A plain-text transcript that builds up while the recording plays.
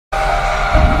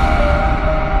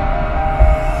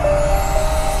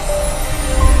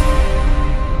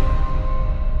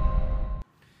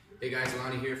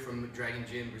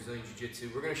Yang Gym, Brazilian Jiu Jitsu.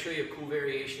 We're going to show you a cool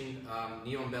variation,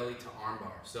 knee on belly to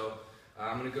armbar. So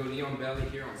I'm going to go knee on belly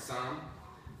here on Sam.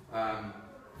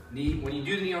 When you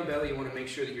do the knee on belly, you want to make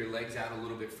sure that your leg's out a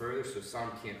little bit further so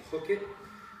Sam can't hook it.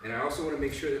 And I also want to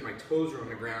make sure that my toes are on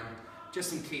the ground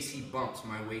just in case he bumps.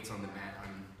 My weight's on the mat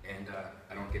and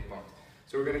I don't get bumped.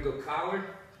 So we're going to go collar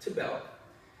to belt,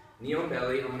 knee on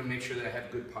belly, and I'm going to make sure that I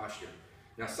have good posture.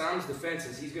 Now Sam's defense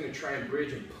is he's going to try and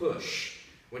bridge and push.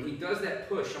 When he does that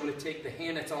push, I'm going to take the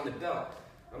hand that's on the belt,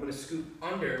 I'm going to scoop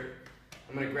under,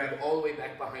 I'm going to grab all the way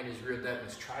back behind his rear delt and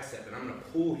his tricep, and I'm going to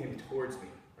pull him towards me.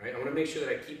 Right? I want to make sure that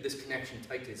I keep this connection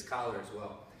tight to his collar as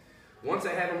well. Once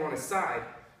I have him on his side,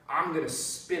 I'm going to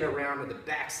spin around to the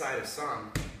back side of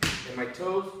Sam, and my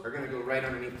toes are going to go right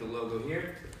underneath the logo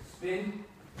here. Spin,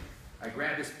 I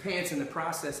grab his pants in the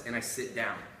process, and I sit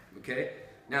down. Okay?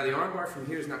 Now the armbar from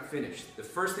here is not finished. The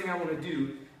first thing I want to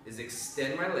do is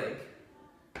extend my leg,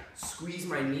 squeeze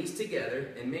my knees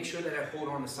together, and make sure that I hold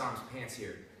on to Sam's pants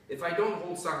here. If I don't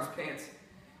hold Sam's pants,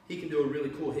 he can do a really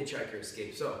cool hitchhiker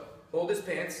escape. So hold his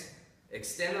pants,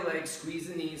 extend the leg, squeeze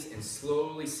the knees, and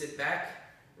slowly sit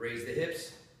back, raise the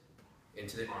hips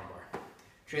into the armbar.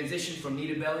 Transition from knee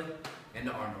to belly and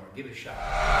to armbar. Give it a shot.